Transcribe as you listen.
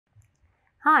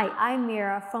Hi, I'm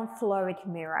Mira from Flow with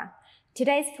Mira.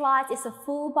 Today's class is a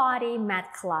full body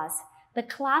mat class. The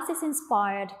class is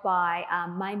inspired by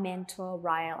my mentor,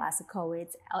 Ryle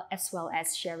Asakowitz, as well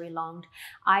as Sherry Long.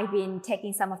 I've been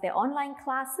taking some of their online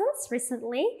classes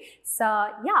recently. So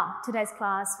yeah, today's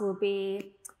class will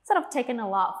be sort of taken a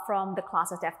lot from the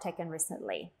classes I've taken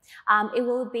recently. It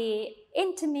will be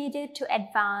intermediate to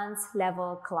advanced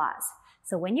level class.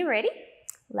 So when you're ready,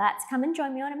 let's come and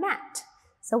join me on a mat.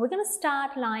 So we're going to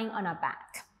start lying on our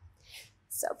back.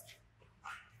 So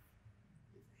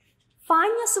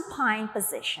find your supine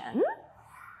position.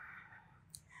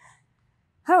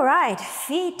 All right,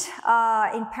 feet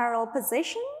are in parallel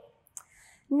position.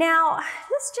 Now,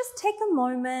 let's just take a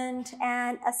moment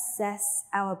and assess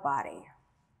our body.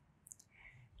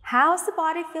 How's the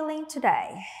body feeling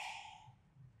today?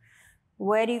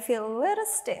 Where do you feel a little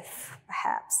stiff?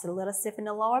 Perhaps a little stiff in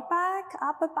the lower back,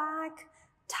 upper back,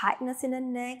 tightness in the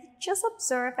neck. Just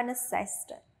observe and assess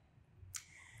it.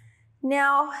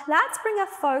 Now, let's bring our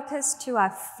focus to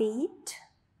our feet,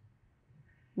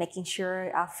 making sure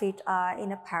our feet are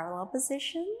in a parallel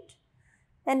position,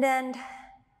 and then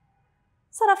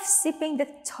sort of sipping the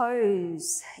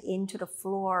toes into the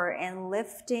floor and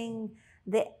lifting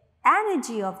the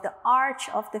energy of the arch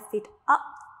of the feet up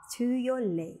to your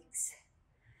legs.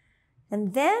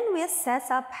 And then we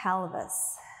assess our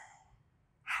pelvis.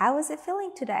 How is it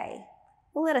feeling today?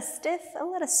 A little stiff, a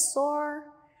little sore,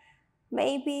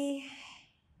 maybe.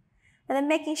 And then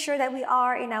making sure that we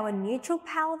are in our neutral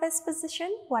pelvis position,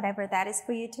 whatever that is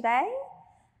for you today.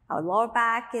 Our lower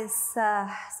back is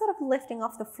sort of lifting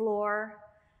off the floor.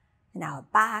 And our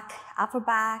back, upper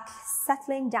back,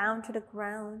 settling down to the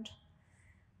ground.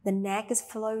 The neck is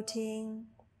floating.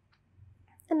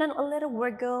 And then a little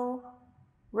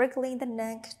wriggling the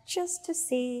neck just to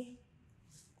see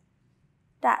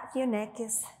that your neck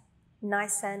is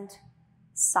nice and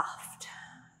soft.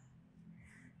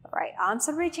 All right, arms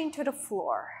are reaching to the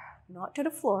floor, not to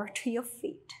the floor, to your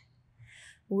feet.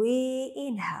 We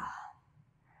inhale.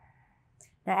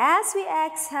 Now as we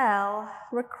exhale,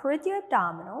 recruit your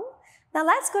abdominal. Now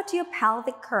let's go to your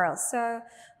pelvic curls. So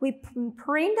we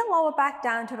bring the lower back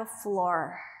down to the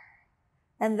floor.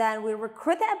 And then we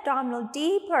recruit the abdominal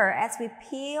deeper as we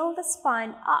peel the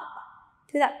spine up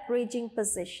to that bridging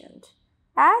position.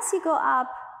 As you go up,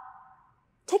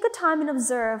 take a time and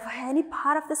observe any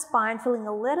part of the spine feeling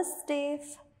a little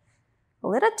stiff, a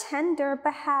little tender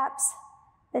perhaps,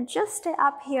 then just stay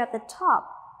up here at the top.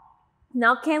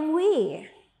 Now can we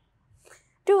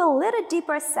do a little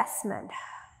deeper assessment?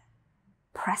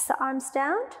 Press the arms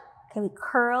down. Can we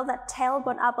curl that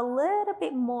tailbone up a little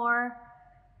bit more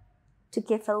to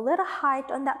give a little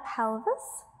height on that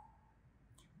pelvis?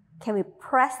 Can we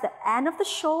press the end of the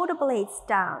shoulder blades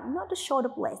down, not the shoulder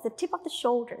blades, the tip of the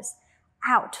shoulders,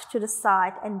 out to the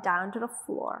side and down to the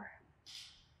floor?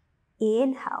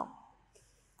 Inhale.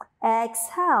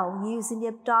 Exhale, using the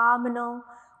abdominal,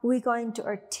 we're going to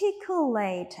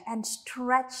articulate and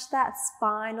stretch that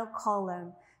spinal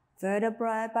column,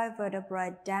 vertebra by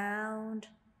vertebra, down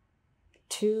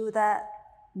to that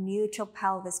neutral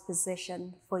pelvis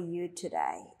position for you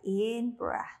today. In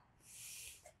breath.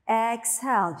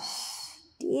 Exhale,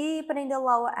 deepening the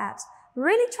lower abs.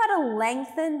 Really try to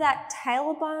lengthen that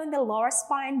tailbone, the lower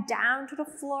spine down to the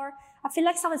floor. I feel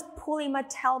like someone's pulling my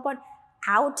tailbone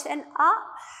out and up.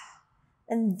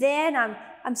 And then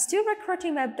I'm still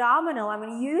recruiting my abdominal. I'm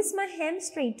going to use my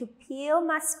hamstring to peel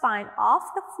my spine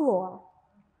off the floor.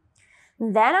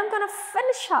 And then I'm going to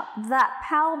finish up that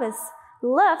pelvis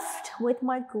lift with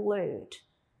my glute.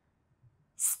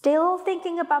 Still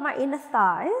thinking about my inner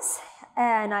thighs.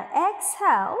 And I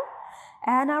exhale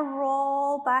and I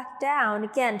roll back down.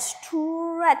 Again,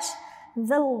 stretch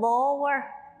the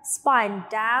lower spine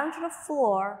down to the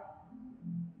floor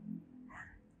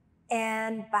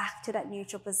and back to that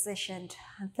neutral position.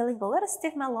 I'm feeling a little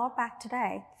stiff in my lower back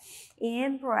today.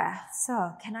 In breath.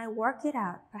 So can I work it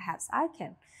out? Perhaps I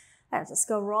can. Let's just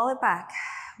go roll it back.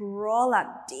 Roll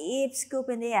up, deep scoop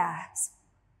in the abs.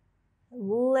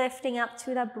 Lifting up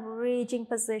to that bridging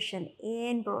position.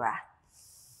 In breath.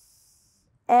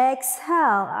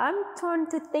 Exhale, I'm trying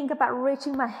to think about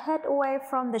reaching my head away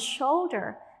from the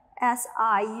shoulder as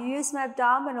I use my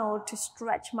abdominal to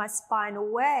stretch my spine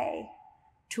away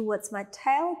towards my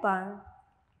tailbone.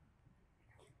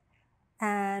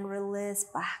 And release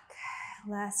back.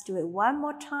 Let's do it one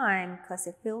more time because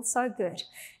it feels so good.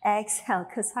 Exhale,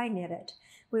 because I need it.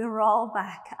 We roll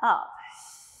back up.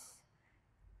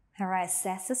 All right,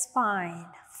 assess the spine.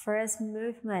 First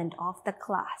movement of the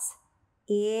class.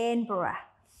 In breath.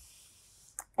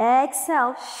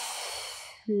 Exhale,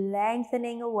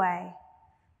 lengthening away,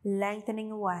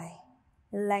 lengthening away.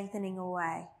 lengthening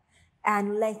away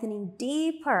and lengthening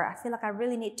deeper. I feel like I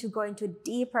really need to go into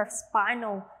deeper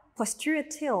spinal posterior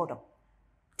tilt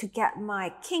to get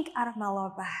my kink out of my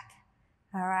lower back.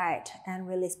 All right, and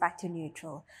release back to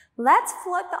neutral. Let's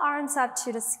float the arms up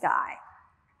to the sky.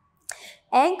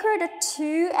 Anchor the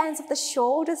two ends of the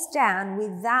shoulders down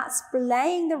without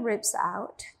splaying the ribs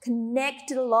out. Connect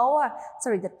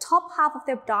the top half of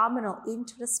the abdominal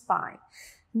into the spine.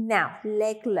 Now,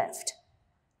 leg lift.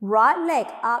 Right leg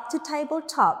up to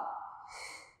tabletop.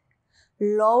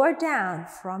 Lower down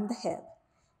from the hip.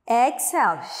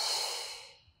 Exhale.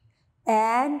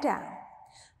 And down.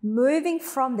 Moving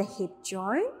from the hip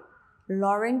joint.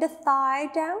 Lowering the thigh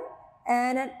down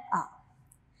and then up.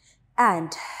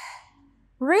 And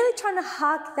really trying to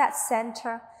hug that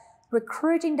center,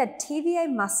 recruiting the TVA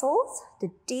muscles,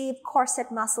 the deep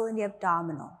corset muscle in the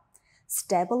abdominal.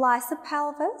 Stabilize the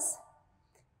pelvis.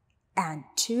 And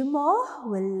two more,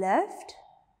 we'll lift.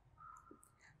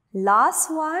 Last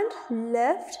one,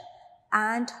 lift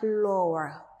and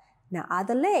lower. Now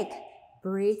other leg,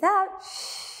 breathe out.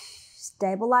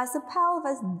 Stabilize the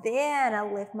pelvis, then I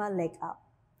lift my leg up.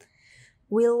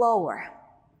 We lower.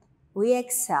 We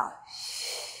exhale.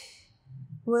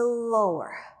 We'll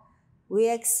lower. We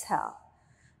exhale.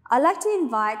 I'd like to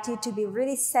invite you to be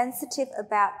really sensitive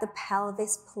about the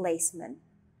pelvis placement.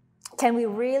 Can we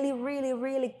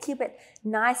really keep it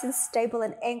nice and stable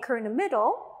and anchor in the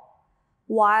middle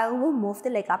while we move the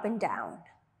leg up and down?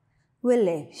 We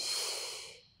lift.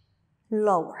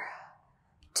 Lower.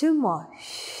 Two more.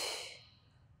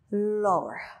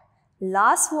 Lower.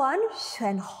 Last one,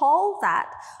 and hold that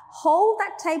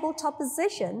tabletop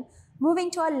position.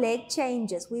 Moving to our leg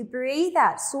changes. We breathe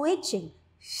out, switching.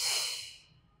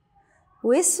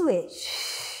 We switch.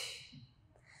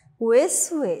 We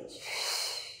switch.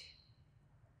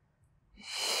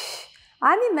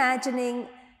 I'm imagining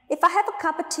if I have a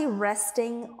cup of tea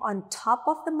resting on top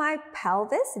of my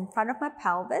pelvis, in front of my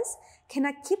pelvis, can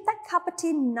I keep that cup of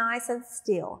tea nice and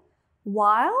still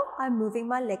while I'm moving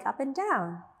my leg up and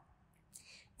down?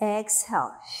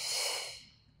 Exhale.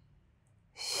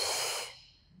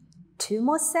 Two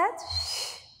more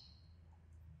sets.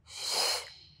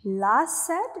 Last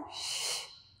set.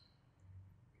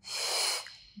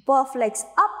 Both legs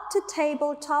up to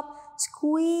tabletop,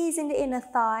 squeezing the inner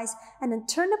thighs, and then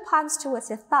turn the palms towards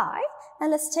your thigh.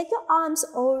 And let's take your arms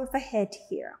overhead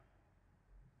here.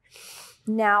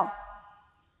 Now,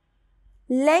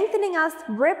 lengthening our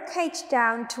rib cage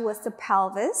down towards the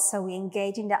pelvis, so we're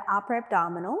engaging the upper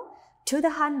abdominal to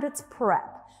the hundreds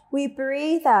prep. We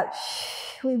breathe out.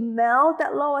 We melt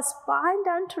that lower spine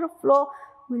down to the floor.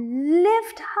 We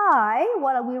lift high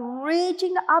while we're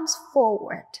reaching the arms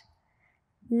forward.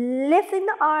 Lifting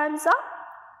the arms up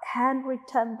and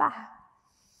return back.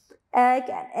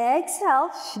 Again,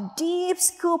 exhale. Deep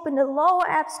scoop in the lower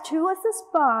abs towards the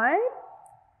spine.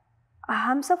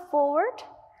 Arms are forward.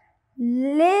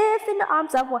 Lifting the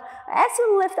arms up. As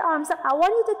you lift the arms up, I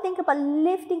want you to think about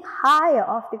lifting higher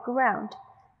off the ground.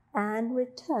 And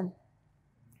return.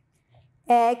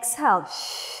 Exhale.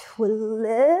 We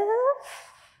lift.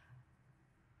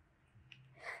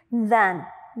 Then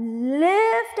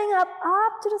lifting up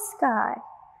to the sky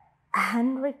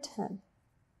and return.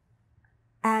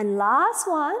 And last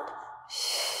one.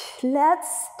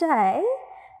 Let's stay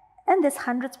in this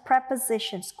hundreds prep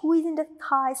position. Squeezing the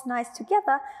thighs nice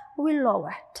together. We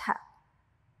lower, tap.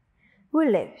 We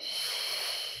lift.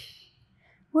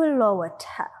 We lower,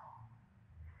 tap.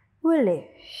 We lift.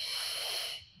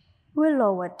 We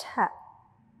lower, tap.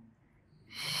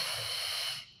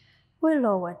 We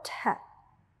lower, tap.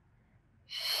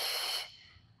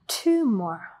 Two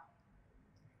more.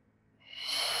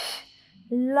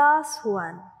 Last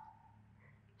one.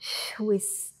 We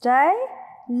stay.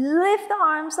 Lift the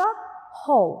arms up.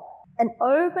 Hold. And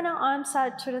open our arms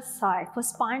out to the side for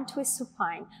spine twist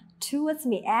supine. Towards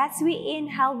me. As we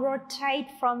inhale, rotate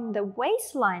from the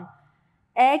waistline.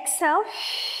 Exhale.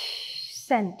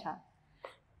 Center.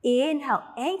 Inhale,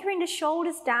 anchoring the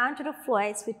shoulders down to the floor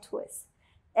as we twist.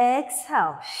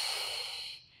 Exhale.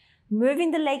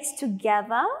 Moving the legs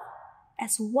together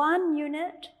as one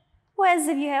unit, or as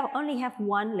if you only have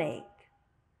one leg.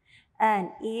 And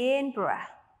in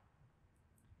breath.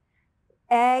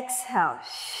 Exhale.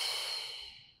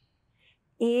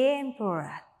 In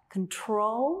breath.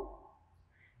 Control.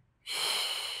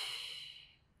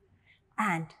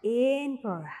 And in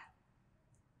breath.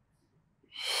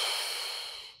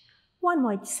 One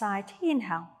more each side.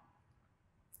 Inhale.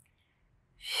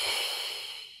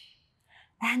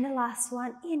 And the last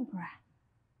one, in breath.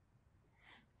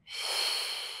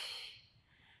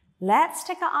 Let's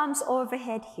take our arms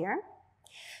overhead here.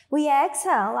 We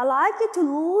exhale. I like you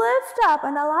to lift up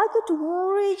and I like you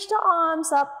to reach the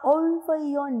arms up over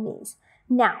your knees.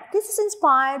 Now, this is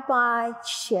inspired by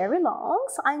Cherry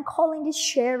Longs. I'm calling this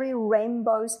Cherry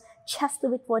Rainbows chest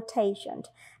with rotation.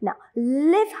 Now,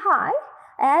 lift high.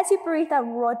 As you breathe out,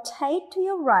 rotate to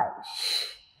your right.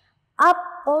 Up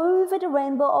over the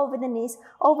rainbow, over the knees,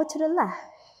 over to the left.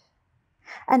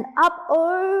 And up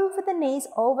over the knees,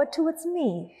 over towards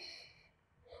me.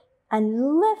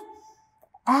 And lift.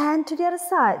 And to the other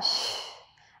side.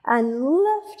 And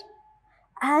lift.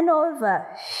 And over.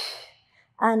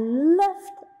 And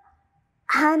lift.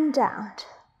 And down.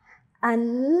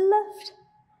 And lift.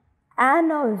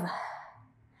 And over.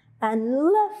 And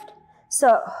lift.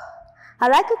 So, I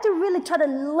like you to really try to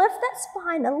lift that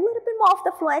spine a little bit more off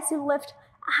the floor as you lift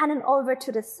and then over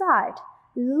to the side.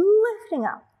 Lifting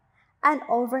up and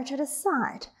over to the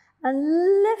side.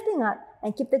 And lifting up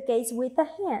and keep the gaze with the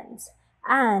hands.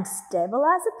 And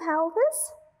stabilize the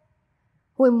pelvis.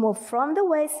 We move from the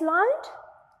waistline.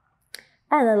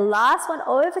 And the last one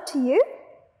over to you.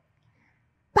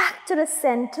 Back to the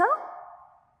center.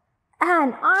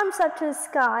 And arms up to the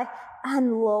sky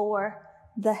and lower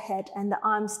the head and the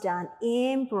arms down.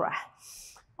 In breath.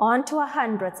 Onto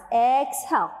 100s.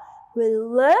 Exhale. We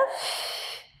lift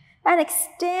and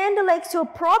extend the legs to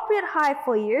appropriate height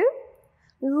for you.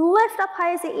 Lift up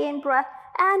high as the in breath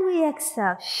and we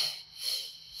exhale.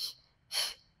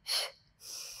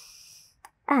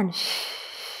 And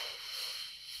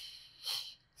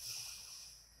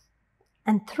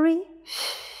 3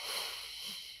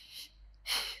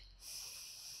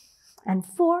 and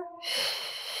 4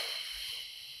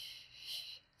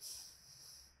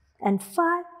 and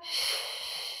 5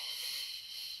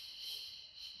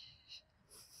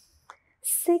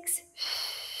 6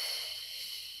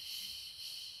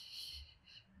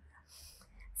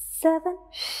 7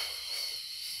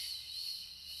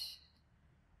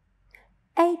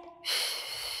 8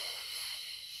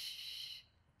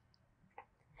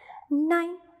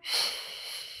 9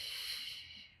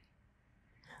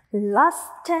 last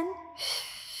 10.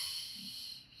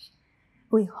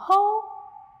 We hold,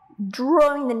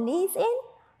 drawing the knees in,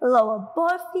 lower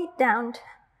both feet down.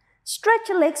 Stretch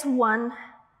your legs 1,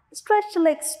 stretch the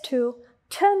legs 2,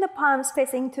 turn the palms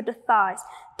facing to the thighs.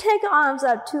 Take your arms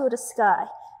up to the sky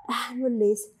and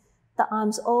release the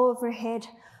arms overhead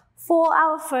for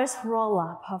our first roll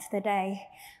up of the day.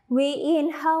 We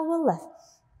inhale, we lift.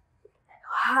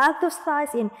 Hug those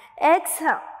thighs in.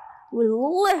 Exhale, we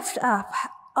lift up,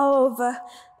 over,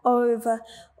 over,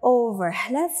 over.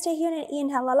 Let's stay here and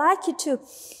inhale. I'd like you to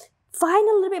find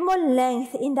a little bit more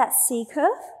length in that C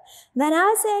curve. Then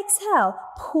as you exhale,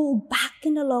 pull back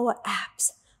in the lower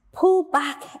abs. Pull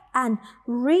back and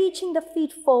reaching the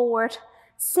feet forward.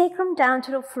 Sacrum down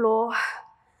to the floor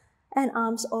and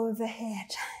arms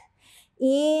overhead.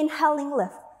 Inhaling,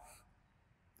 lift.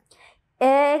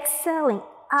 Exhaling,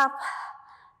 up,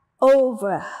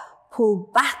 over.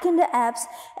 Pull back in the abs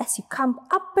as you come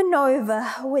up and over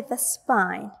with the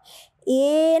spine.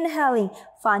 Inhaling,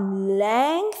 find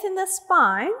length in the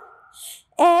spine.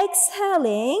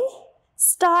 Exhaling,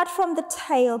 start from the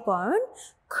tailbone,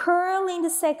 curling the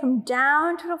sacrum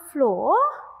down to the floor,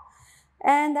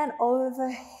 and then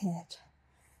overhead.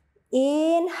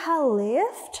 Inhale,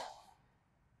 lift.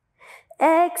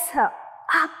 Exhale,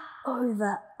 up,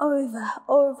 over, over,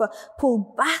 over.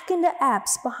 Pull back in the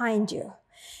abs behind you.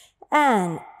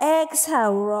 And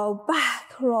exhale, roll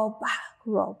back, roll back,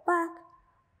 roll back.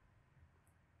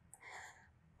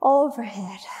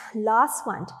 Overhead. Last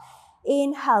one.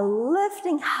 Inhale,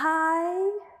 lifting high.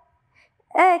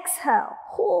 Exhale,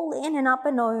 pull in and up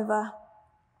and over.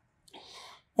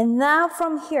 And now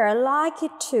from here, I'd like you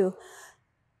to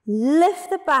lift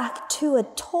the back to a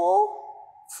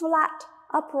tall, flat,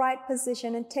 upright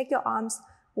position and take your arms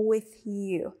with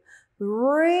you.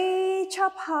 Reach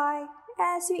up high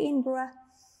as you in-breath.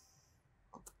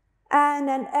 And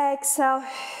then exhale,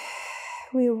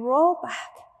 we roll back.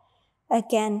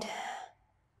 Again,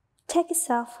 take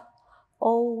yourself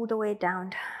all the way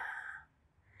down.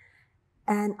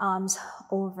 And arms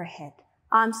overhead.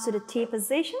 Arms to the T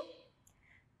position.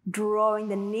 Drawing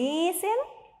the knees in.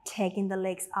 Taking the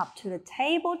legs up to the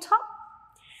tabletop.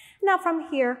 Now from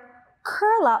here,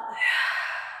 curl up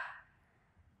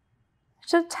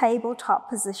to the tabletop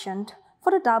position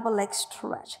for the double leg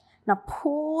stretch. Now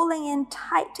pulling in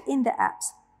tight in the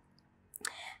abs.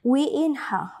 We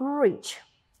inhale, reach.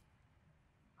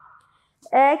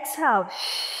 Exhale,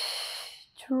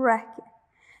 stretch.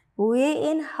 We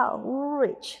inhale,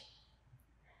 reach.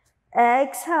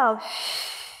 Exhale,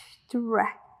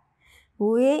 stretch.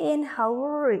 We inhale,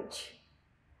 reach.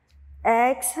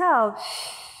 Exhale.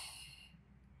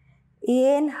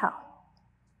 Inhale.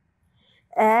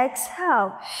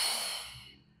 Exhale.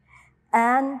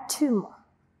 And 2 more.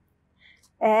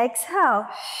 Exhale.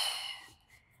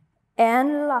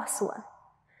 And last one.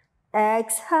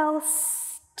 Exhale,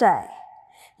 stay.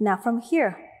 Now from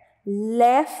here,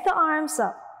 lift the arms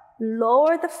up,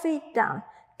 lower the feet down,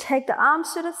 take the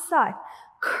arms to the side,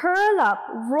 curl up,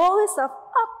 roll yourself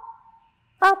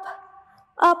up, up,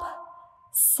 up,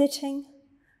 sitting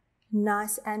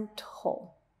nice and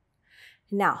tall.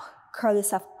 Now, curl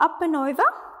yourself up and over,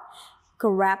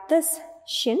 grab this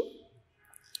shin,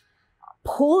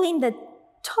 pull in the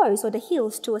toes or the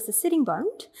heels towards the sitting bone,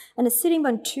 and the sitting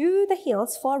bone to the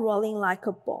heels for rolling like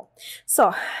a ball.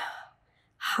 So,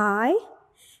 high,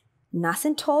 nice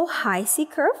and tall, high C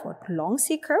curve or long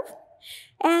C curve.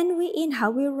 And we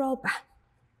inhale, we roll back.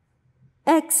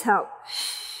 Exhale.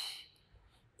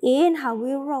 Inhale,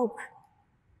 we roll back.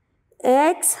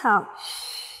 Exhale.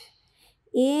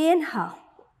 Inhale.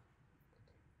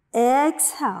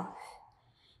 Exhale.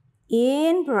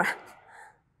 In breath.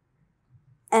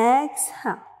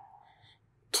 Exhale.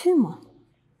 2 more.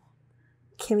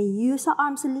 Can we use our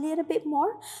arms a little bit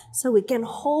more so we can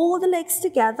hold the legs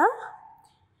together,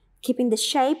 keeping the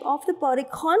shape of the body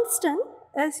constant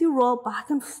as you roll back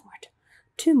and forth.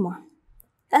 2 more.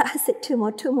 I said 2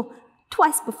 more, 2 more.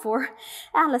 Twice before.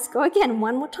 And let's go again,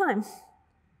 1 more time.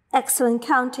 Excellent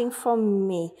counting from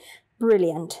me.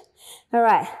 Brilliant. All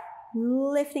right.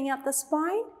 Lifting up the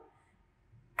spine.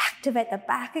 Activate the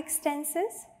back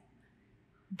extensors.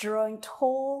 Drawing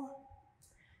tall.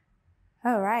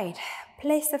 All right,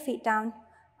 place the feet down,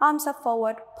 arms up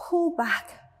forward, pull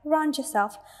back, round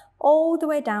yourself all the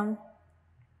way down.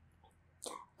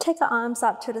 Take the arms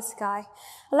up to the sky.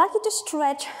 I'd like you to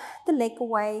stretch the leg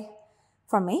away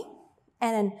from me,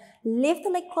 and then lift the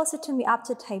leg closer to me up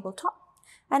to tabletop,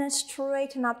 and then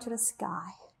straighten up to the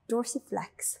sky,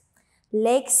 dorsiflex.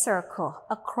 Leg circle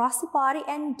across the body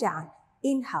and down.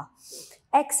 Inhale,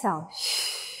 exhale.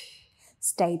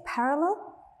 Stay parallel.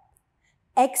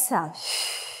 Exhale.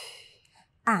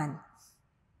 And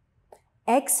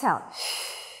exhale.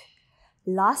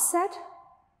 Last set.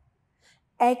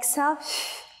 Exhale.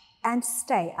 And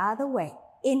stay other way.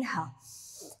 Inhale.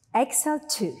 Exhale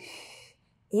 2.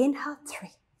 Inhale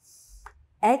 3.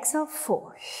 Exhale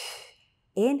 4.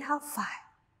 Inhale 5.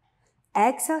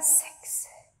 Exhale 6.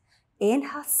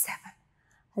 Inhale 7.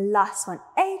 Last one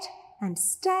 8. And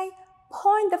stay.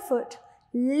 Point the foot.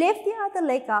 Lift the other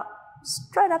leg up,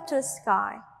 straight up to the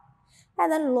sky.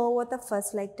 And then lower the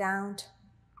first leg down.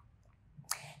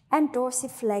 And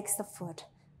dorsiflex the foot.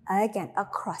 Again,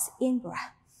 across.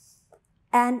 In-breath.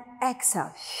 And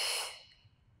exhale.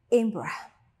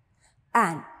 In-breath.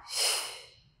 And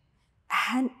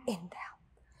inhale.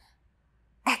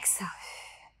 Exhale.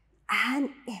 And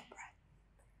in-breath.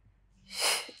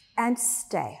 And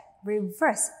stay.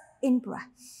 Reverse. In-breath.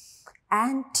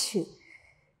 And 2.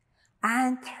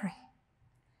 And 3,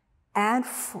 and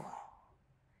 4,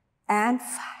 and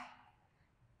 5,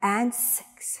 and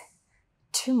 6,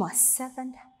 2 more,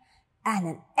 7, and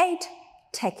an 8.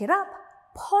 Take it up,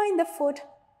 point the foot,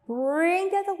 bring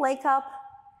the other leg up,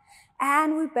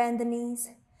 and we bend the knees,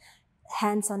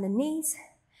 hands on the knees,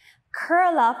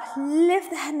 curl up,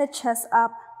 lift the hand and chest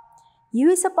up,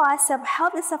 use the bicep,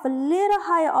 help yourself a little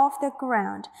higher off the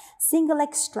ground, single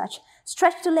leg stretch.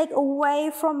 Stretch the leg away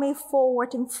from me,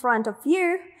 forward in front of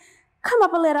you. Come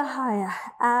up a little higher,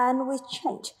 and we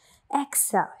change.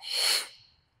 Exhale.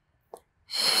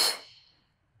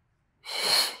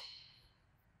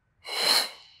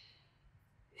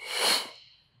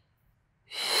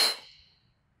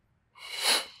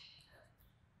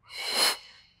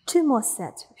 Two more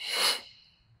sets.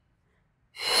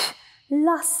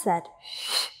 Last set.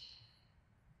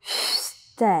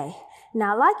 Stay.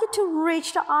 Now, I'd like you to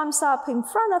reach the arms up in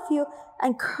front of you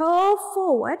and curl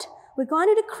forward. We're going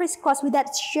to do the crisscross with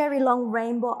that cherry long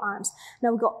rainbow arms.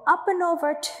 Now we go up and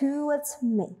over towards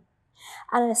me.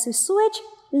 And as we switch,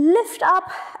 lift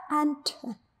up and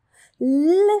turn.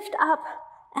 Lift up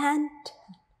and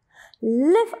turn.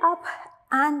 Lift up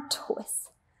and twist.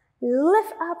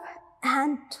 Lift up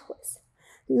and twist.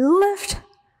 Lift.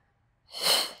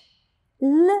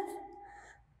 Lift.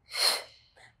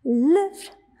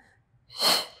 Lift.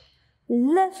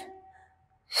 Lift.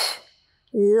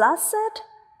 Last set.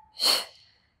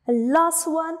 Last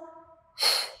one.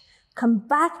 Come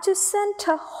back to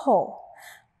center, hold.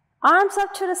 Arms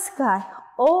up to the sky,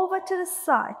 over to the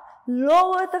side.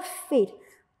 Lower the feet.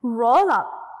 Roll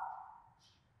up.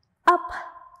 Up,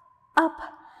 up,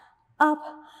 up.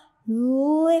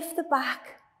 Lift the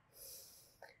back.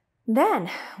 Then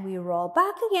we roll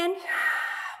back again.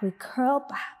 We curl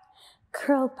back,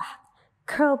 curl back,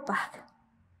 curl back.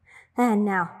 And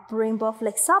now bring both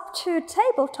legs up to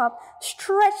tabletop.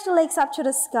 Stretch the legs up to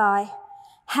the sky.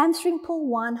 Hamstring pull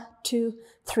 1, 2,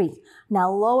 3.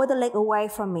 Now lower the leg away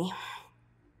from me.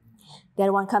 The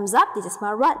other one comes up. This is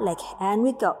my right leg. And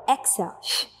we go. Exhale.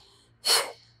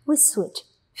 We switch.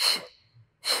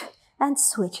 And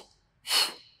switch.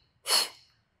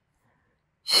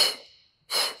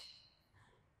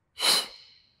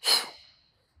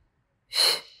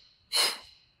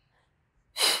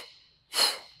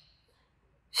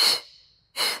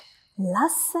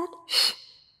 Last set.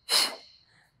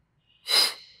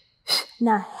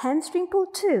 Now hamstring pull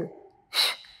 2.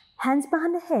 Hands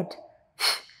behind the head.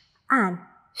 And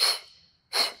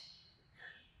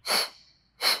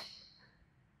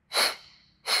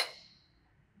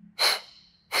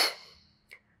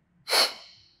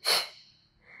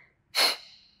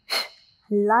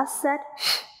last set.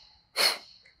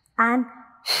 And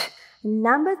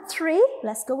number 3,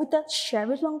 let's go with the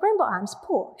Cherry's long rainbow arms.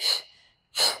 Pull.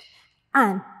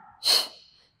 And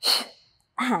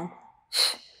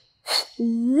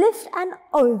lift and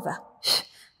over.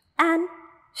 And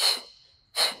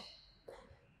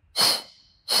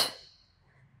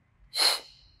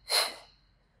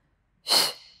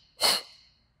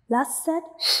last set.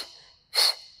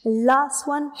 Last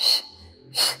one.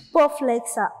 Both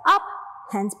legs are up.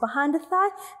 Hands behind the thigh.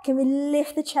 Can we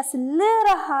lift the chest a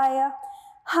little higher?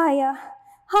 Higher.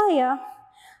 Higher.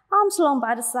 Arms long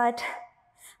by the side.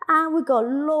 And we go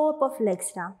lower both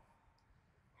legs down.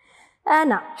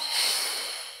 And up.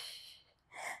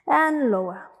 And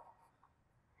lower.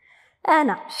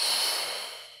 And up.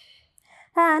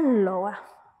 And lower.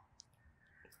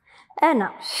 And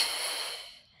up.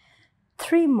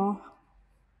 3 more.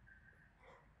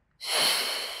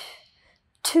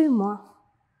 2 more.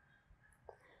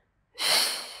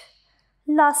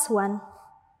 Last one.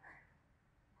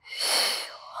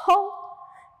 Hold.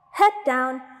 Head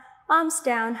down. Arms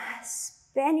down.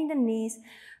 Bending the knees.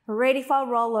 Ready for a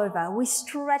rollover. We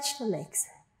stretch the legs.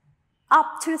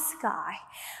 Up to the sky.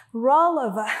 Roll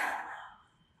over.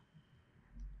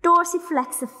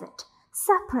 Dorsiflexor-fit.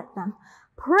 Separate them.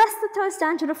 Press the toes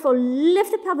down to the floor.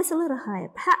 Lift the pelvis a little higher,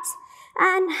 perhaps.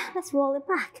 And let's roll it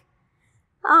back.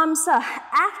 Arms are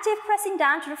active, pressing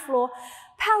down to the floor.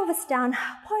 Pelvis down.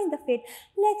 Point the feet.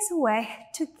 Legs away.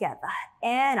 Together.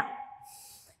 And up.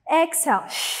 Exhale.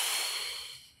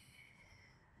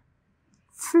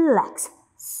 Flex.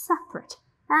 Separate.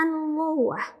 And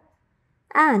lower.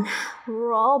 And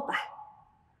roll back.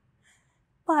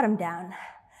 Bottom down.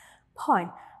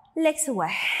 Point. Legs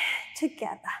away.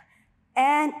 Together.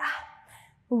 And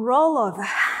roll over.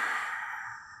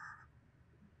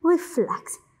 We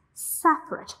flex.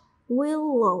 Separate. We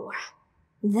lower.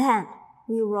 Then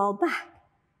we roll back.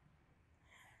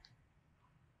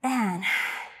 And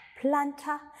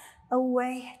plantar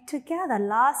away together.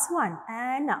 Last one.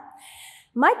 And up.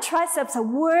 My triceps are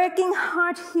working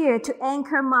hard here to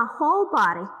anchor my whole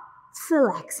body.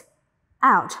 Flex.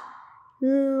 Out.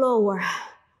 Lower.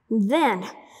 Then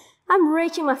I'm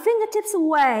reaching my fingertips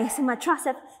away so my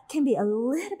tricep can be a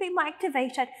little bit more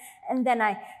activated. And then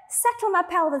I settle my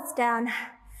pelvis down.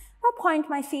 I point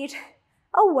my feet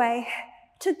away,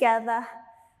 together.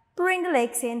 Bring the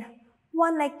legs in.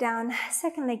 One leg down,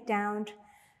 second leg down.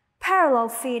 Parallel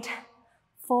feet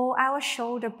for our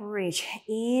shoulder bridge.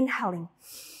 Inhaling.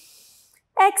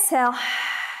 Exhale.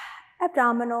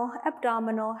 Abdominal,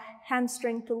 abdominal,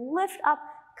 hamstring to lift up.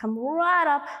 Come right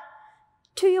up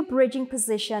to your bridging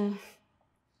position.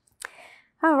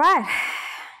 All right.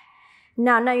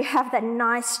 Now you have that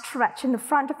nice stretch in the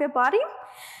front of your body.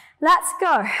 Let's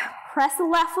go. Press the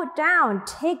left foot down.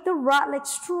 Take the right leg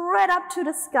straight up to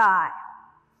the sky.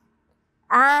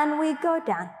 And we go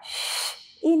down.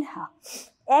 Inhale.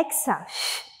 Exhale.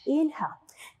 Inhale.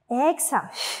 Exhale.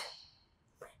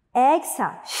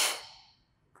 Exhale.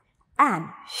 And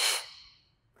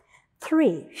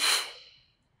 3,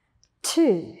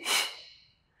 2,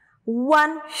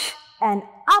 1, and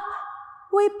up.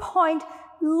 We point,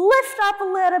 lift up a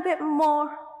little bit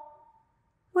more.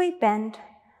 We bend,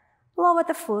 lower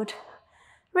the foot,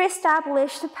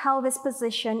 reestablish the pelvis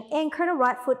position, anchor the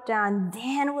right foot down,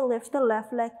 then we lift the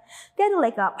left leg, get the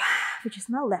leg up, which is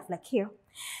my left leg here.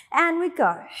 And we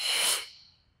go.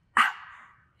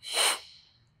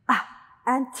 Up,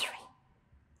 and 3,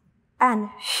 and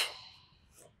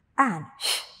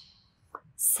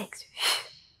 6,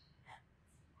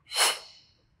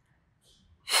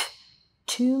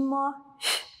 2 more.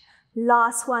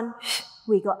 Last one.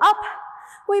 We go up.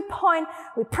 We point.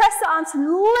 We press the arms.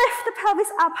 Lift the pelvis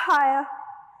up higher.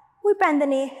 We bend the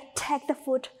knee. Take the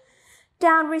foot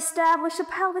down. Reestablish the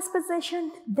pelvis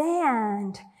position.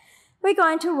 Then We're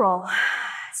going to roll,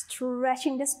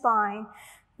 stretching the spine,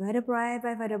 vertebrae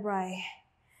by vertebrae.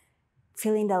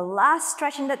 Feeling the last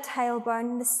stretch in the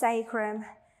tailbone, the sacrum.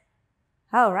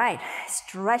 All right,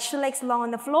 stretch the legs long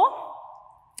on the floor.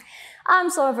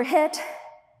 Arms overhead.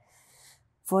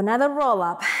 For another roll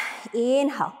up,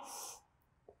 inhale.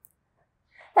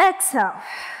 Exhale,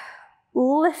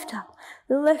 lift up,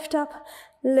 lift up,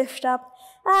 lift up,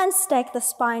 and stack the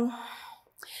spine.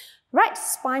 Right,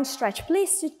 spine stretch.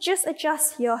 Please just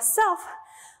adjust yourself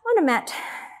on the mat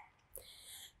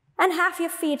and have your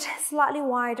feet slightly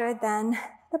wider than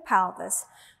the pelvis.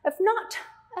 If not,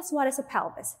 as wide as the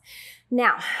pelvis.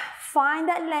 Now, find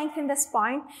that length in the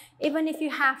spine, even if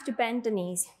you have to bend the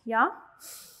knees, yeah?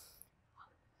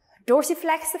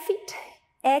 Dorsiflex the feet.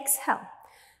 Exhale.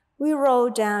 We roll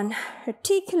down,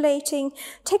 articulating,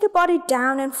 take your body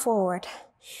down and forward.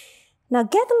 Now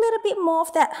get a little bit more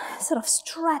of that sort of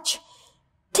stretch.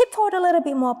 Tip forward a little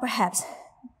bit more perhaps.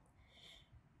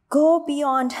 Go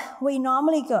beyond where you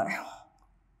normally go.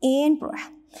 In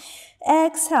breath.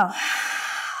 Exhale.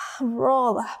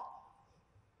 Roll up.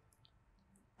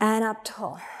 And up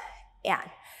tall. And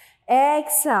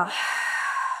exhale.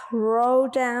 Roll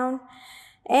down.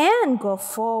 And go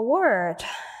forward.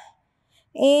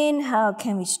 Inhale.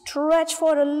 Can we stretch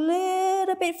forward a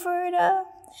little bit further?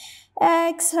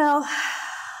 Exhale.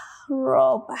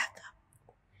 Roll back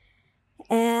up.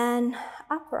 And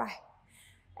upright.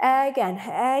 Again,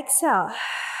 exhale,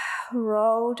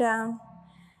 roll down,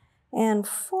 and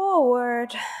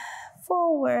forward,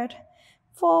 forward,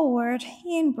 forward,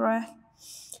 in breath.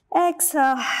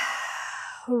 Exhale,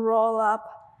 roll up,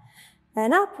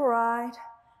 and upright.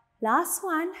 Last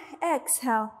one,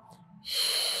 exhale,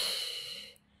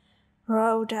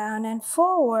 roll down and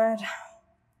forward.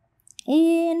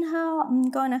 Inhale, I'm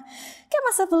gonna give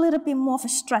myself a little bit more of a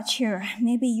stretch here.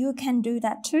 Maybe you can do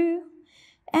that too.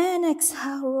 And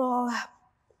exhale, roll up.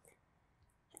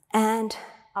 And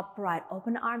upright.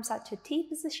 Open arms out to T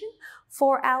position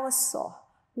for our soul.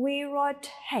 We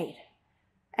rotate.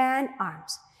 And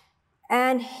arms.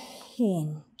 And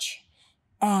hinge.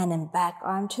 And then back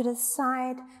arm to the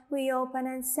side. We open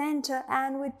and center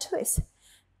and we twist.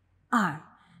 Arm.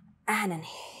 And then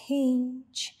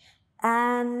hinge.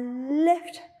 And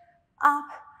lift. Up.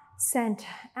 Center.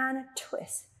 And a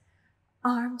twist.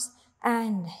 Arms.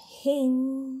 And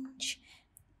hinge,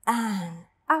 and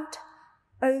out,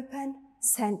 open,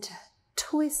 center,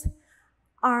 twist,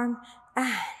 arm,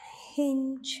 and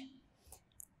hinge,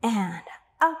 and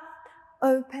up,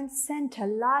 open, center,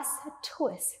 last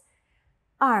twist,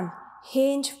 arm,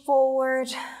 hinge forward,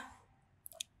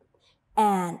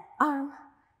 and arm,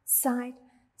 side,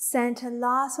 center,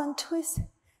 last one, twist,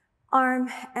 arm,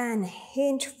 and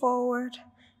hinge forward,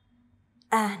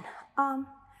 and arm,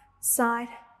 side.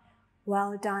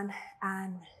 Well done,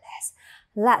 and release.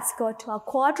 Let's go to our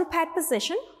quadruped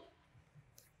position.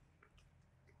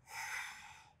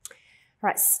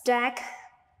 Right, stack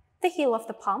the heel of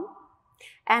the palm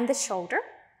and the shoulder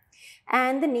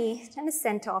and the knee and the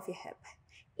center of your hip.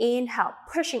 Inhale,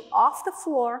 pushing off the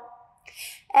floor.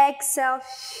 Exhale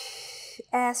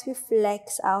as we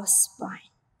flex our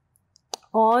spine.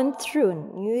 On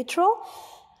through neutral,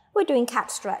 we're doing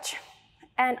cat stretch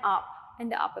and up in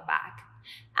the upper back.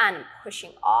 And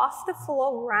pushing off the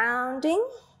floor, rounding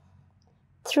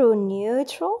through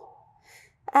neutral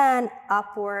and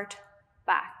upward,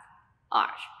 back,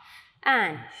 arch.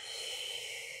 And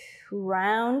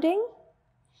rounding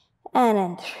and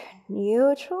then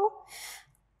neutral,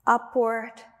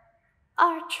 upward,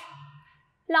 arch.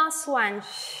 Last one,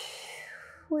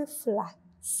 we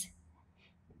flex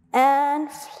and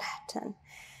flatten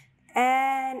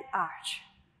and arch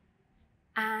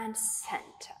and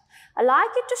center. I'd like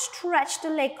you to stretch the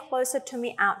leg closer to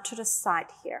me out to the side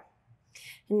here.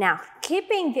 Now,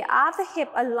 keeping the other hip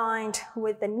aligned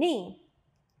with the knee,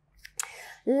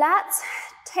 let's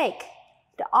take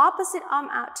the opposite arm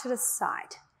out to the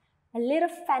side. A little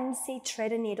fancy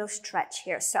thread and needle stretch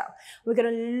here. So we're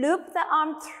going to loop the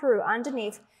arm through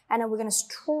underneath, and then we're going to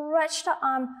stretch the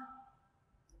arm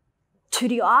to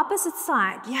the opposite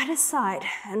side, the other side,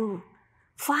 and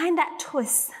find that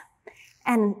twist.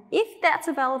 And if that's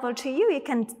available to you, you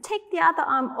can take the other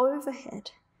arm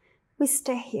overhead. We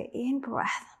stay here, in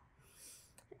breath.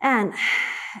 And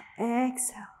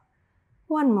exhale.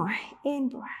 One more, in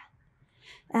breath.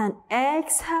 And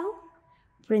exhale.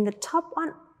 Bring the top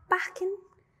one back in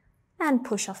and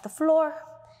push off the floor.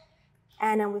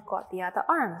 And then we've got the other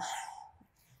arm.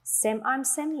 Same arm,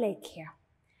 same leg here.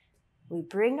 We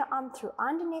bring the arm through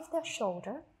underneath the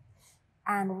shoulder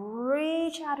and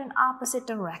reach out in opposite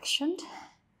direction,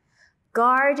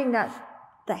 guarding that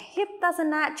the hip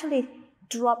doesn't actually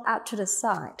drop out to the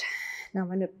side. Now I'm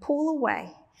going to pull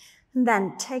away. And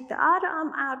then take the other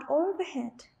arm out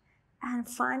overhead and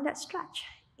find that stretch.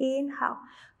 Inhale,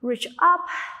 reach up,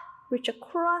 reach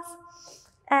across.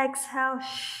 Exhale.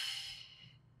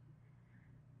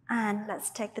 And let's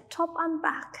take the top arm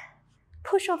back.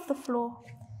 Push off the floor.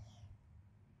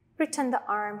 Return the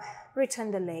arm,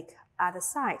 return the leg, other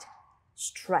side.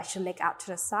 Stretch the leg out to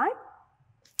the side.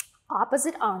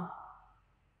 Opposite arm.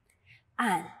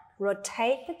 And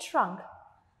rotate the trunk.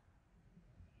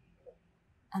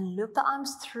 And loop the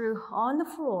arms through on the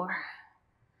floor.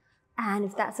 And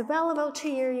if that's available to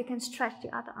you, you can stretch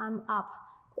the other arm up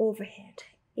overhead.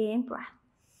 In breath.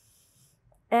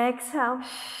 Exhale.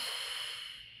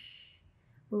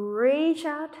 Reach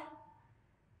out.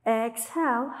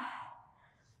 Exhale.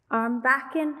 Arm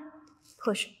back in.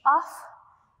 Push off.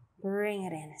 Bring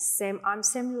it in. Same arm,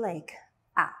 same leg.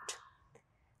 Out.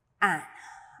 And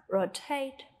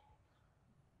rotate.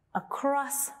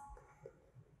 Across.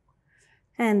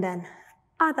 And then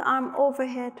other arm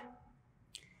overhead.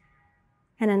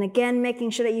 And then again, making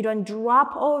sure that you don't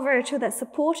drop over to that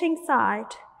supporting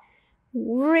side.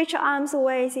 Reach your arms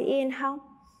away as you inhale.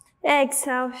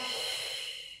 Exhale.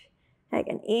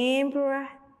 Again, in breath.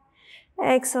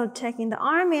 Exhale, taking the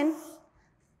arm in.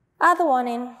 Other one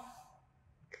in.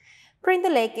 Bring the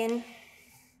leg in.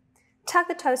 Tuck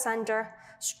the toes under.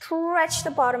 Stretch the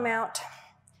bottom out.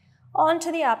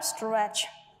 Onto the up stretch.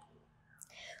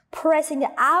 Pressing the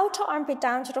outer armpit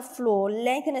down to the floor,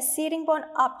 lengthen the sitting bone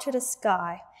up to the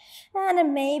sky. And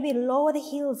then maybe lower the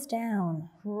heels down.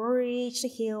 Reach the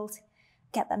heels.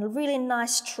 Get that really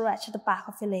nice stretch at the back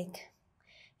of your leg.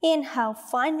 Inhale,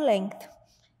 find length.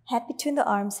 Head between the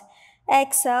arms.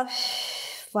 Exhale,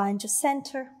 find your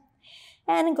center.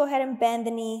 And go ahead and bend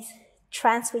the knees.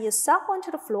 Transfer yourself onto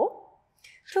the floor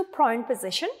to a prone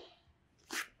position.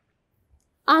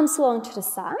 Arms long to the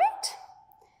side.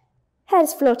 Head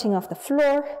is floating off the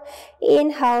floor.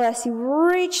 Inhale as you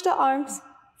reach the arms.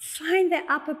 Find the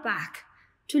upper back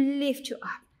to lift you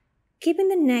up. Keeping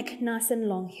the neck nice and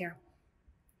long here.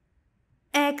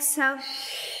 Exhale.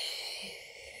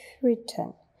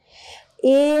 Return.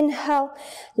 Inhale.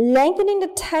 Lengthening the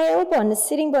tailbone, the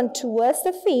sitting bone towards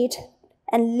the feet.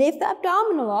 And lift the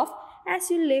abdominal off as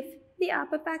you lift the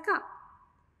upper back up.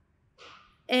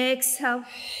 Exhale.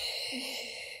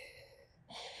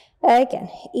 Again,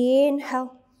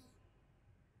 inhale.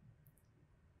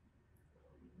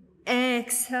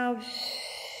 Exhale.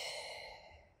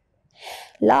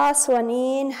 Last one,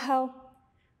 inhale.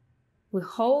 We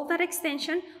hold that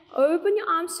extension. Open your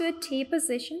arms to a T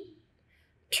position.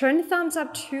 Turn the thumbs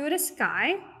up to the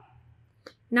sky.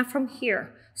 Now from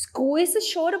here, squeeze the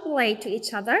shoulder blade to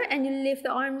each other and you lift the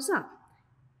arms up.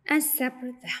 And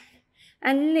separate them.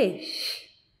 And lift.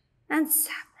 And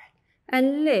separate.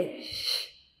 And lift.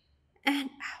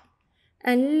 And out,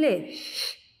 and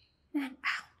lift, and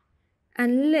out,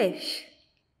 and lift.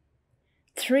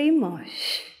 3 more.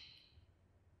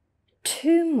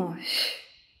 2 more.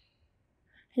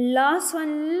 Last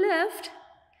one, lift.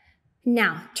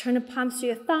 Now, turn the palms to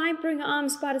your thigh, bring your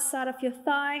arms by the side of your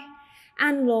thigh,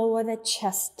 and lower the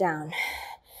chest down.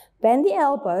 Bend the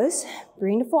elbows,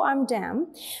 bring the forearm down.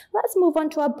 Let's move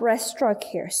on to our breaststroke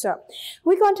here. So,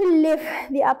 we're going to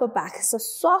lift the upper back. So,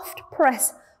 soft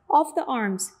press of the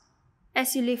arms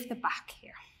as you lift the back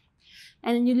here.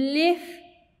 And then you lift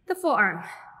the forearm.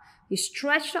 You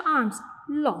stretch the arms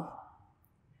long.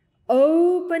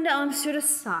 Open the arms to the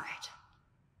side.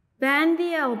 Bend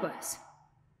the elbows.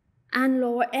 And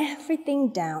lower everything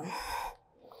down.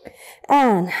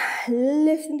 And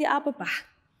lifting the upper back.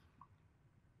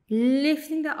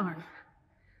 Lifting the arm.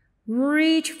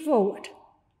 Reach forward.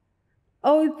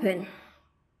 Open.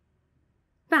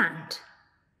 Bend.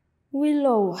 We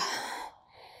lower.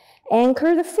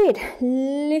 Anchor the feet,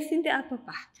 lifting the upper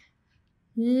back,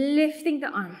 lifting the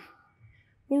arm.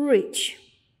 Reach.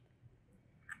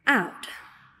 Out.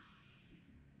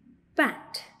 Bend.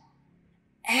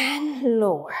 And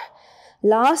lower.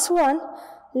 Last one,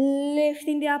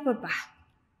 lifting the upper back,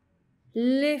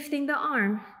 lifting the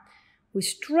arm. We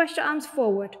stretch the arms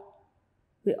forward.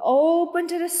 We open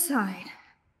to the side.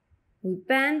 We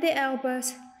bend the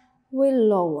elbows. We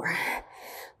lower.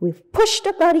 We've pushed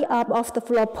the belly up off the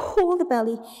floor, pull the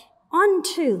belly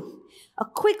onto a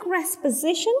quick rest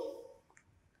position.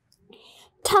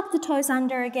 Tuck the toes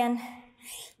under again.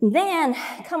 Then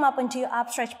come up into your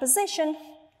upstretch position.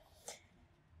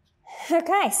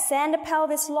 Okay, send the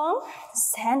pelvis long,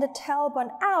 send the tailbone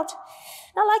out.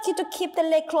 I'd like you to keep the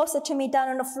leg closer to me down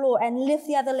on the floor and lift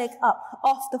the other leg up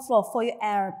off the floor for your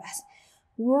arabesque.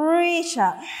 Reach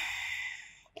up.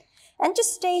 And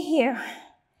just stay here.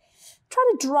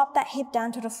 Try to drop that hip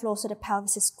down to the floor so the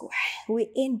pelvis is square. We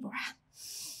in-breath.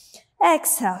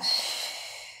 Exhale.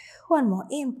 One more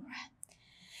in-breath.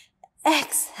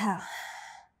 Exhale.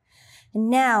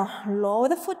 Now, lower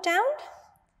the foot down.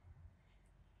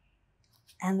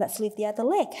 And let's lift the other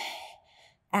leg.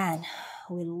 And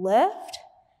we lift,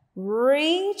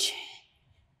 reach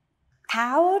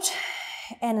out,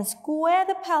 and square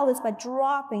the pelvis by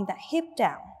dropping that hip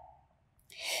down.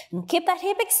 And keep that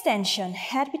hip extension,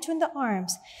 head between the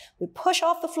arms. We push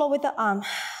off the floor with the arm.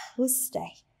 We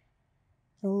stay.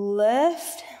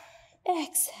 Lift,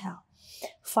 exhale.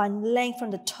 Find length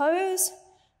from the toes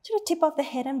to the tip of the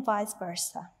head and vice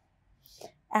versa.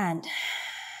 And,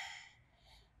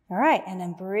 all right, and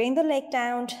then bring the leg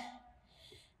down.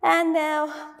 And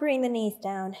now bring the knees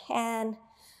down and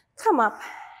come up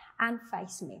and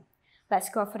face me. Let's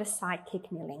go for the side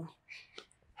kick kneeling.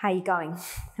 How are you going?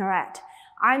 All right,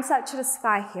 arms up to the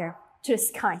sky here, to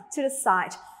the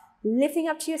side. Lifting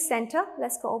up to your center.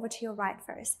 Let's go over to your right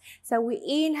first. So we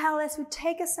inhale as we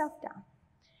take ourselves down.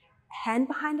 Hand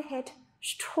behind the head,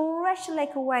 stretch the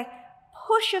leg away,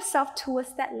 push yourself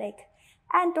towards that leg,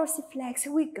 and dorsiflex.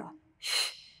 Here we go.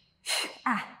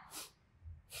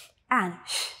 And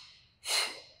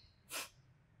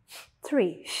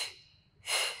 3,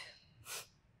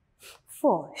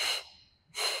 4,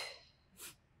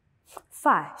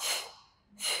 5,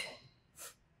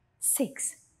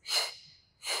 6,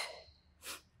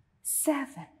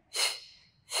 7,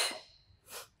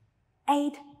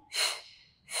 8,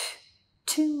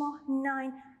 2 more,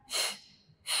 9,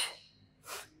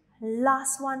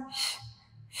 last one,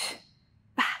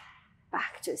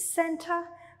 back to center,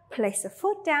 place the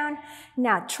foot down.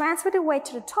 Now transfer the weight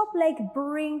to the top leg,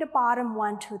 bring the bottom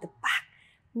one to the back,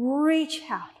 reach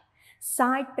out,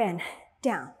 side bend,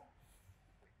 down,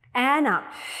 and up,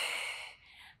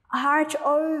 arch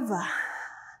over,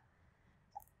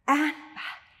 and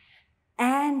back,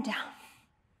 and down,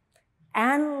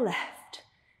 and left,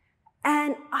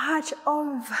 and arch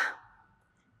over,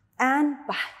 and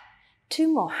back, 2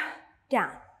 more,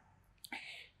 down,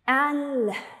 and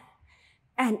left,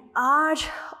 and arch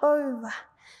over,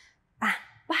 and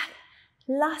back,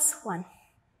 last one,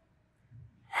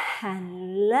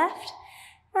 and left,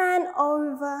 and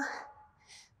over,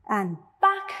 and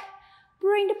back,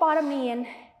 bring the bottom knee in,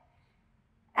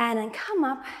 and then come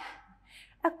up,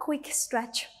 a quick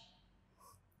stretch,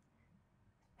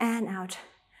 and out,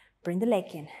 bring the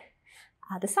leg in,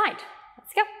 other side,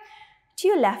 let's go, to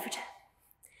your left,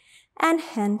 and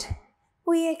hand,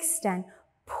 we extend,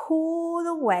 pull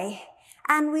away,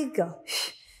 and we go,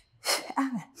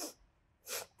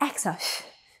 exhale,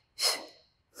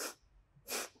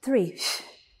 3,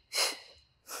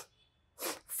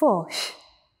 4,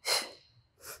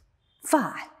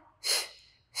 5,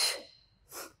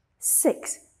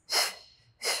 6,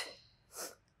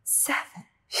 7,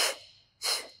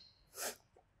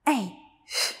 8,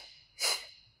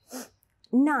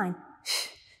 9,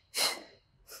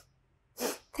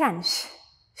 10,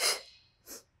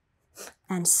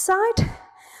 and side,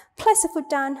 place the foot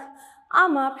down,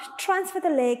 arm up, transfer the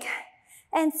leg,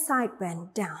 and side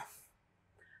bend down.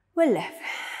 We lift,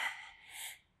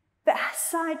 back,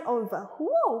 side over,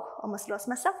 whoa, almost lost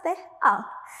myself there, up,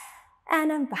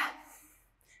 and then back,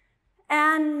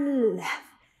 and left,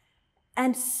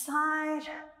 and side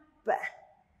bend,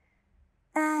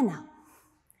 and up,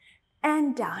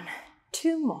 and down,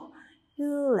 2 more,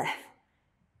 left,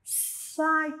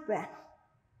 side bend,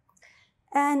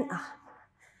 and up,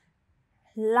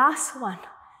 last one,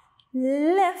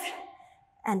 lift,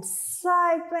 and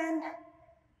side bend,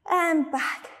 and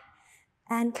back,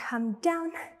 and come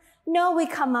down. Now we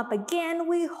come up again,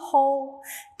 we hold,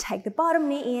 take the bottom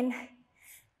knee in,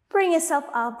 bring yourself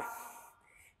up,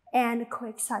 and a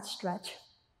quick side stretch,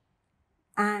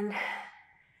 and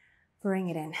bring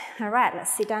it in. All right,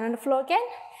 let's sit down on the floor again.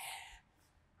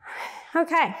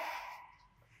 Okay.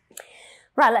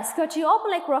 Right, let's go to your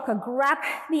open leg rocker, grab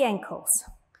the ankles.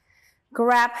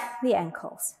 Grab the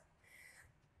ankles.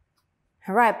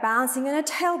 All right, bouncing on the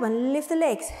tailbone, lift the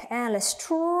legs, and let's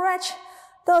stretch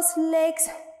those legs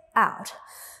out.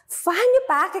 Find your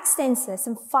back extensors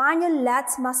and find your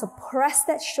lats muscle. Press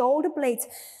that shoulder blades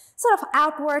sort of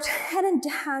outward and then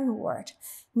downward.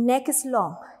 Neck is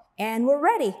long, and we're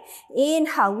ready.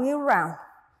 Inhale, we round.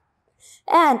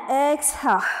 And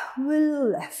exhale, we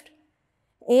lift.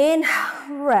 Inhale,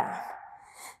 round.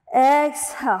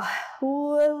 Exhale, we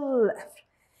lift.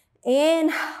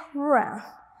 Inhale, round.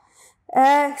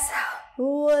 Exhale,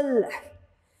 we lift.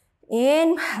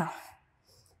 Inhale,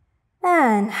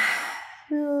 and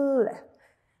lift.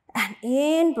 And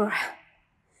in breath.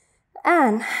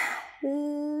 And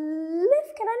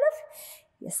lift. Can I lift?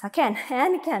 Yes, I can.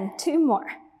 And again, 2 more.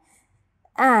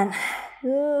 And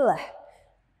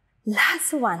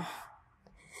last one.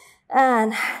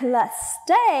 And let's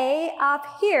stay up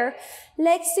here.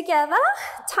 Legs together.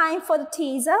 Time for the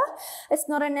teaser. It's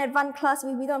not an advanced class.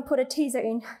 We don't put a teaser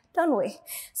in, don't we?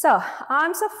 So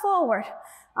arms are forward.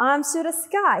 Arms to the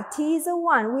sky. Teaser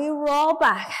 1. We roll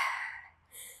back.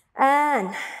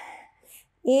 And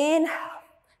inhale.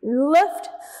 Lift.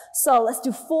 So let's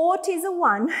do 4 teaser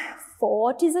 1.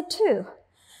 4 teaser 2.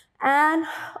 And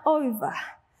over.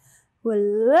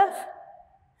 We'll lift.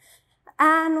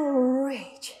 And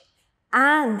reach.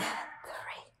 And 3,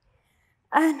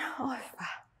 and over,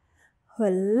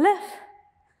 we'll lift,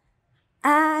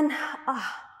 and up,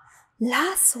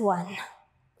 last one,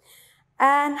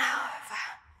 and over,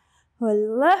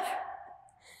 we'll lift,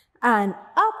 and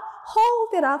up, hold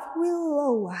it up, we'll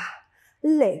lower,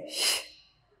 lift,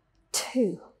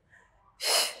 2,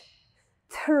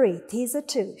 3, these are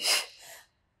 2,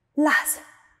 last,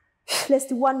 let's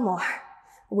do 1 more,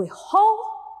 we hold,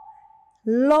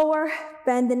 lower,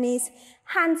 bend the knees,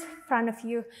 hands in front of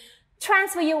you.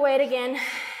 Transfer your weight again.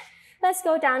 Let's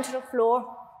go down to the floor.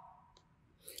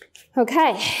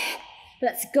 Okay,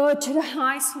 let's go to the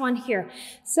highest one here.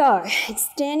 So,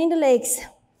 extending the legs.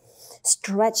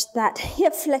 Stretch that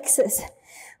hip flexors.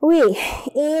 We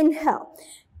inhale.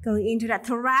 Going into that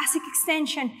thoracic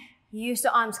extension. Use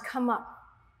the arms, come up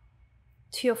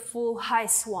to your full high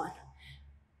swan.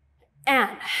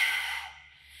 And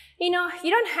you know, you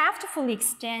don't have to fully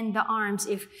extend the arms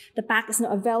if the back is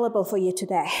not available for you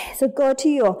today. So go to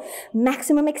your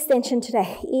maximum extension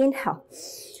today. Inhale.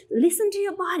 Listen to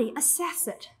your body. Assess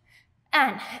it.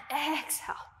 And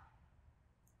exhale.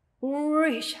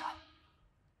 Reach up.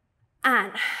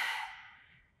 And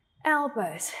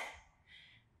elbows.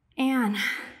 And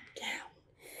down.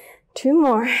 2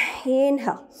 more.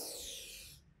 Inhale.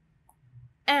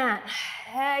 And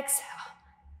exhale.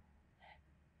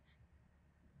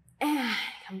 And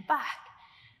come back.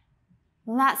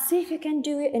 Let's see if you can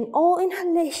do it in all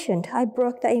inhalation. I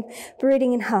broke the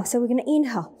breathing in half, so we're going to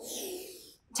inhale.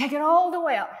 Take it all the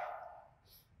way up.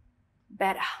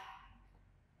 Better.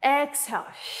 Exhale.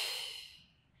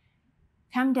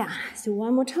 Come down. So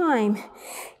 1 more time.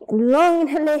 Long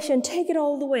inhalation. Take it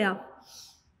all the way up.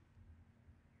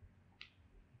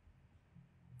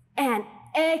 And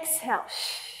exhale.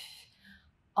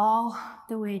 All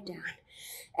the way down.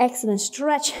 Excellent.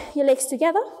 Stretch your legs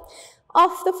together.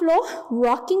 Off the floor,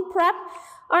 rocking prep.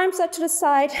 Arms out to the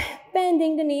side,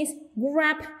 bending the knees.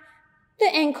 Grab the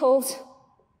ankles.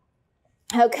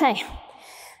 Okay.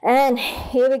 And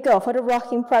here we go for the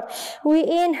rocking prep. We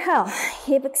inhale.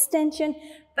 Hip extension,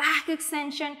 back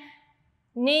extension,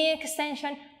 knee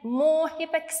extension, more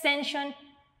hip extension.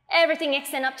 Everything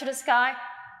extend up to the sky.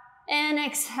 And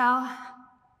exhale.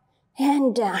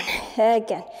 And down.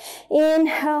 Again.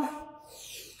 Inhale.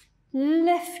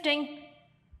 Lifting,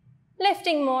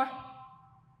 lifting more,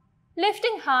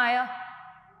 lifting higher,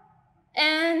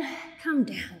 and come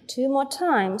down 2 more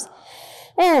times,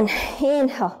 and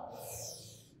inhale,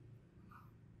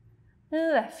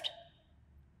 lift,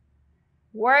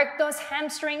 work those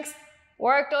hamstrings,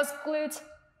 work those glutes,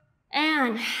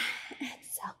 and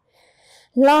exhale,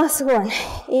 last one,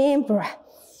 in breath,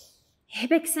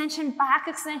 hip extension, back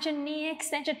extension, knee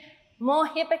extension, more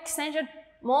hip extension,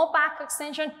 more back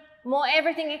extension, more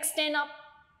everything extend up,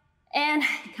 and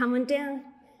come on down,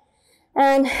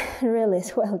 and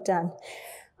release. Well done.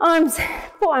 Arms,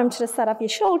 forearm to the side of your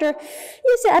shoulder.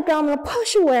 Use your abdominal,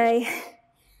 push away,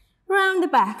 round the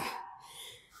back,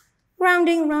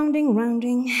 rounding, rounding,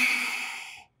 rounding,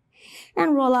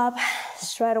 and roll up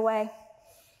straight away.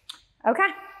 Okay,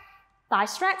 thigh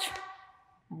stretch,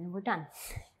 and then we're done.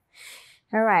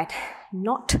 All right,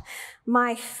 not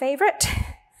my favorite,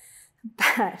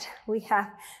 but we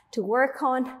have to work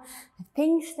on the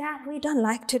things that we don't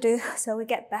like to do so we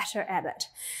get better at it.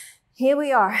 Here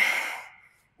we are.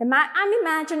 I'm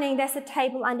imagining there's a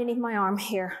table underneath my arm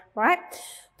here, right?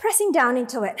 Pressing down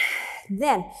into it.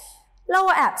 Then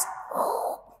lower abs,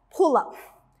 pull up,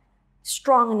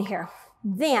 strong in here.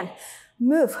 Then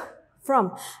move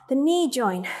from the knee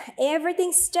joint.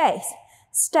 Everything stays,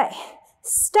 stay,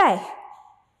 stay.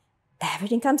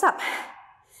 Everything comes up.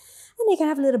 And you can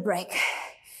have a little break.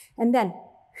 And then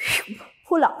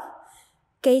pull up,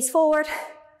 gaze forward,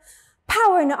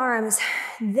 power in the arms.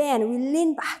 Then we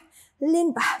lean back,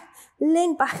 lean back,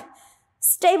 lean back.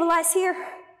 Stabilize here.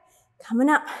 Coming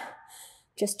up.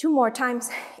 Just 2 more times.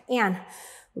 And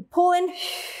we pull in,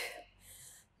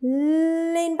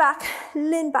 lean back,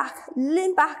 lean back,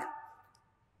 lean back.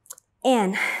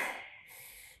 And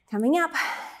coming up.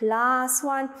 Last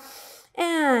one.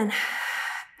 And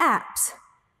abs.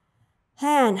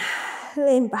 And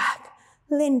lean back,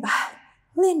 lean back,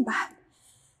 lean back.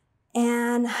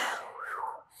 And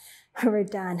we're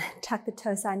done. Tuck the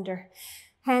toes under,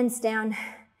 hands down.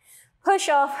 Push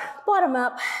off, bottom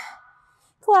up,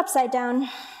 go upside down,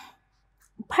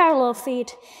 parallel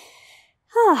feet.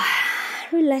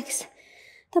 Relax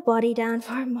the body down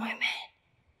for a moment.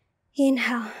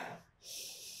 Inhale.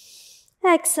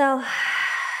 Exhale.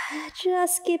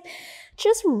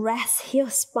 Just rest your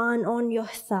spine on your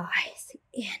thighs.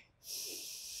 In.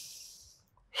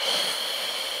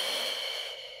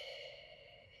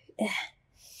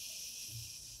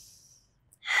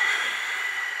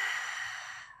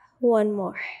 One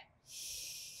more.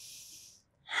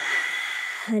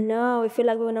 I know, we feel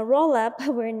like we're gonna roll up,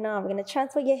 but we're not. We're gonna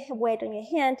transfer your weight on your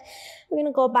hand. We're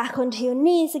gonna go back onto your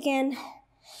knees again.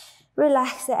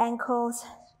 Relax the ankles.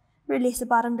 Release the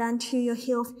bottom down to your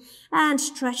heels and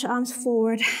stretch your arms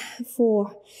forward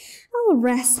for our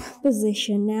rest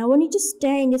position. Now, when you just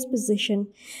stay in this position,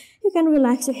 you can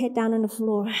relax your head down on the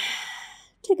floor.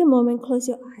 Take a moment, close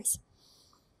your eyes.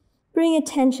 Bring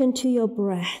attention to your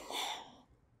breath.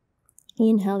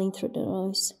 Inhaling through the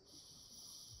nose.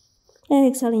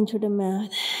 Exhaling through the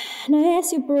mouth. Now,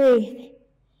 as you breathe,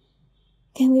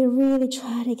 can we really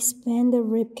try to expand the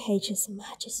rib cage as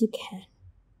much as you can?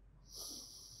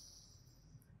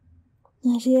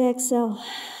 As you exhale,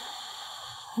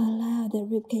 allow the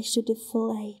rib cage to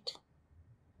deflate.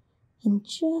 And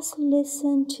just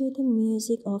listen to the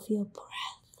music of your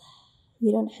breath.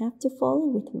 You don't have to follow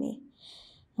with me.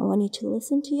 I want you to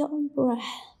listen to your own breath.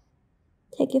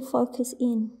 Take your focus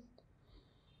into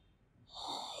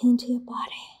your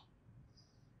body.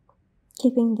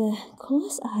 Keeping the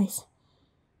closed eyes,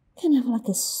 kind of like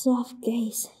a soft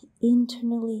gaze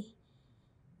internally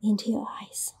into your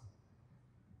eyes.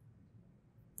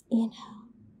 Inhale.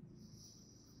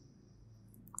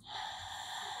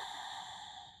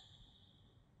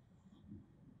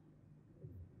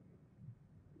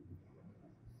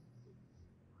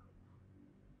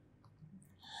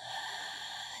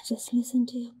 Just listen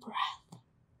to your breath.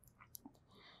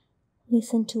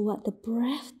 Listen to what the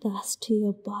breath does to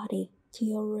your body, to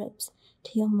your ribs,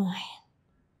 to your mind.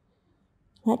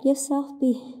 Let yourself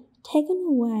be taken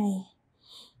away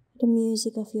with the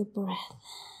music of your breath.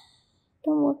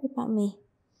 Don't worry about me.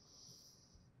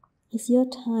 It's your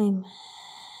time.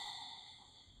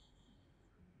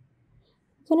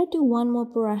 I'm going to do one more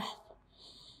breath.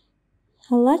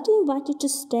 I'd like to invite you to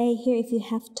stay here if you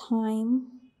have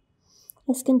time.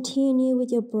 Let's continue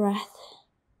with your breath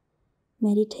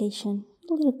meditation.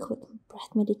 A little quick breath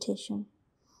meditation.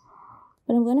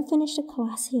 But I'm going to finish the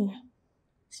class here.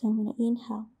 So I'm going to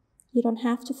inhale. You don't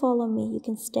have to follow me. You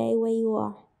can stay where you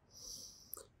are.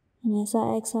 And as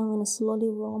I exhale, I'm going to slowly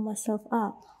roll myself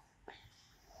up.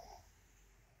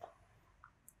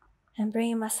 And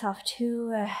bringing myself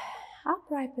to an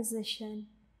upright position.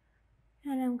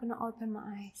 And I'm going to open my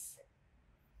eyes.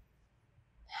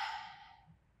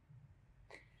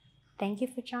 Thank you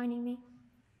for joining me.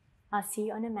 I'll see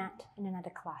you on the mat in another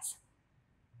class.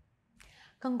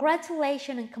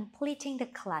 Congratulations on completing the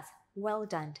class. Well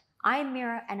done. I'm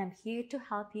Mira and I'm here to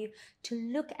help you to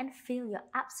look and feel your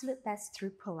absolute best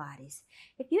through Pilates.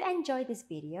 If you enjoyed this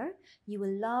video, you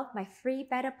will love my free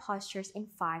Better Postures in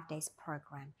 5 Days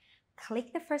program.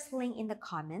 Click the first link in the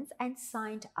comments and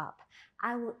sign up.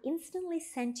 I will instantly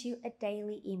send you a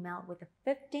daily email with a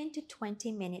 15 to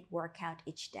 20 minute workout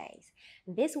each day.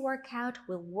 This workout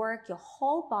will work your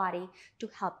whole body to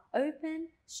help open,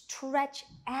 stretch,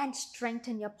 and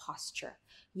strengthen your posture.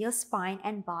 Your spine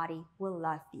and body will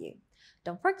love you.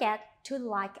 Don't forget to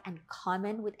like and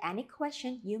comment with any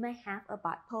question you may have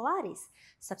about Pilates.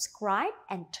 Subscribe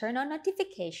and turn on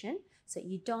notification so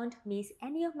you don't miss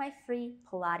any of my free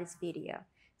Pilates video.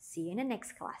 See you in the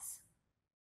next class.